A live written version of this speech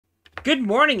Good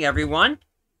morning, everyone.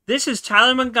 This is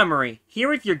Tyler Montgomery, here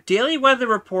with your daily weather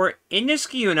report in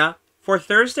Niskayuna for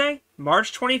Thursday,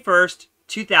 March 21st,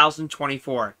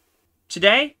 2024.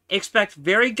 Today, expect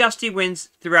very gusty winds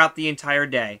throughout the entire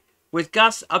day, with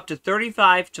gusts up to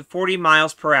 35 to 40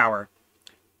 miles per hour.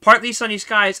 Partly sunny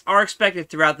skies are expected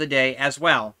throughout the day as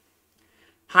well.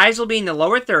 Highs will be in the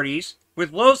lower 30s,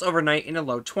 with lows overnight in the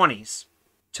low 20s.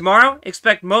 Tomorrow,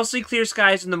 expect mostly clear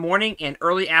skies in the morning and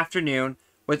early afternoon,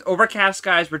 with overcast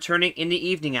skies returning in the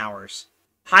evening hours.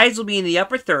 Highs will be in the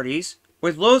upper 30s,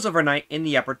 with lows overnight in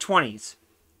the upper 20s.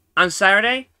 On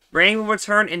Saturday, rain will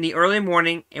return in the early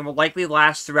morning and will likely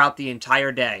last throughout the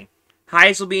entire day.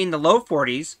 Highs will be in the low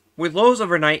 40s, with lows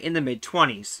overnight in the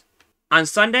mid-20s. On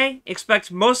Sunday, expect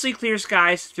mostly clear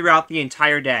skies throughout the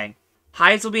entire day.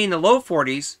 Highs will be in the low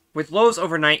 40s, with lows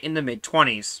overnight in the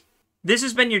mid-20s. This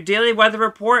has been your daily weather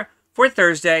report for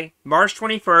Thursday, March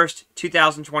 21st,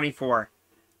 2024.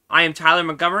 I am Tyler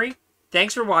Montgomery.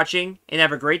 Thanks for watching, and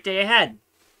have a great day ahead.